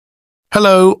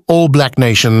Hello, All Black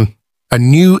Nation. A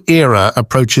new era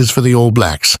approaches for the All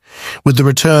Blacks, with the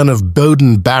return of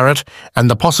Beauden Barrett and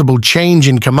the possible change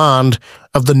in command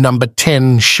of the number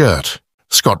 10 shirt.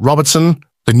 Scott Robertson,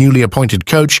 the newly appointed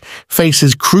coach,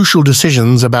 faces crucial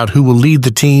decisions about who will lead the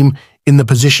team in the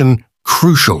position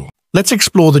crucial. Let's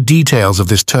explore the details of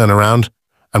this turnaround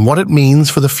and what it means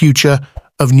for the future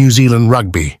of New Zealand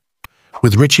rugby.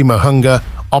 With Richie Mo'unga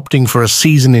opting for a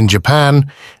season in Japan,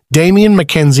 Damian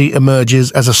McKenzie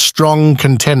emerges as a strong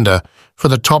contender for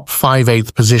the top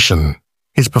 5/8 position.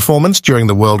 His performance during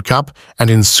the World Cup and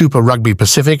in Super Rugby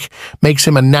Pacific makes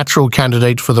him a natural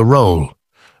candidate for the role.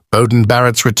 Beauden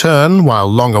Barrett's return,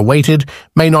 while long awaited,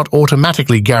 may not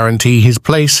automatically guarantee his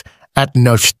place at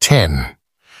note 10.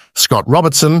 Scott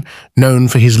Robertson, known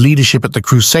for his leadership at the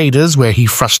Crusaders where he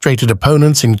frustrated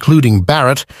opponents including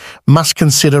Barrett, must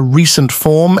consider recent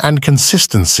form and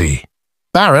consistency.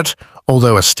 Barrett,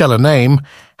 although a stellar name,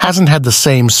 hasn't had the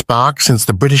same spark since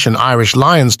the British and Irish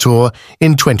Lions tour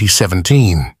in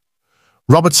 2017.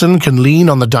 Robertson can lean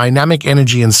on the dynamic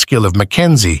energy and skill of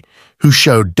McKenzie, who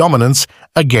showed dominance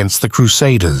against the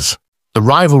Crusaders. The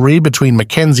rivalry between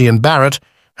McKenzie and Barrett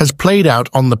has played out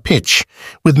on the pitch,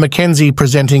 with McKenzie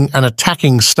presenting an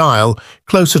attacking style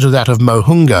closer to that of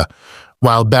Mo'unga,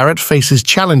 while Barrett faces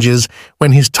challenges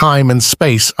when his time and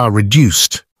space are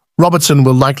reduced. Robertson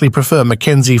will likely prefer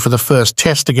McKenzie for the first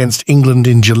test against England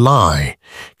in July,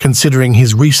 considering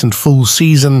his recent full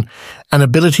season and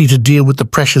ability to deal with the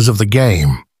pressures of the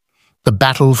game. The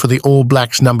battle for the All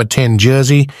Blacks number 10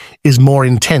 jersey is more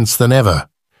intense than ever.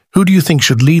 Who do you think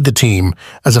should lead the team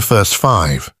as a first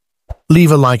five?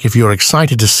 Leave a like if you're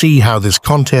excited to see how this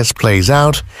contest plays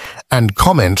out, and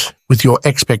comment with your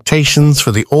expectations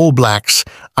for the All Blacks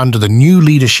under the new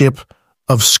leadership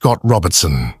of Scott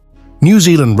Robertson. New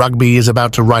Zealand rugby is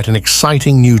about to write an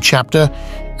exciting new chapter,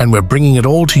 and we're bringing it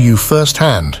all to you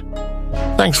firsthand.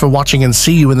 Thanks for watching and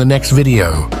see you in the next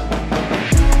video.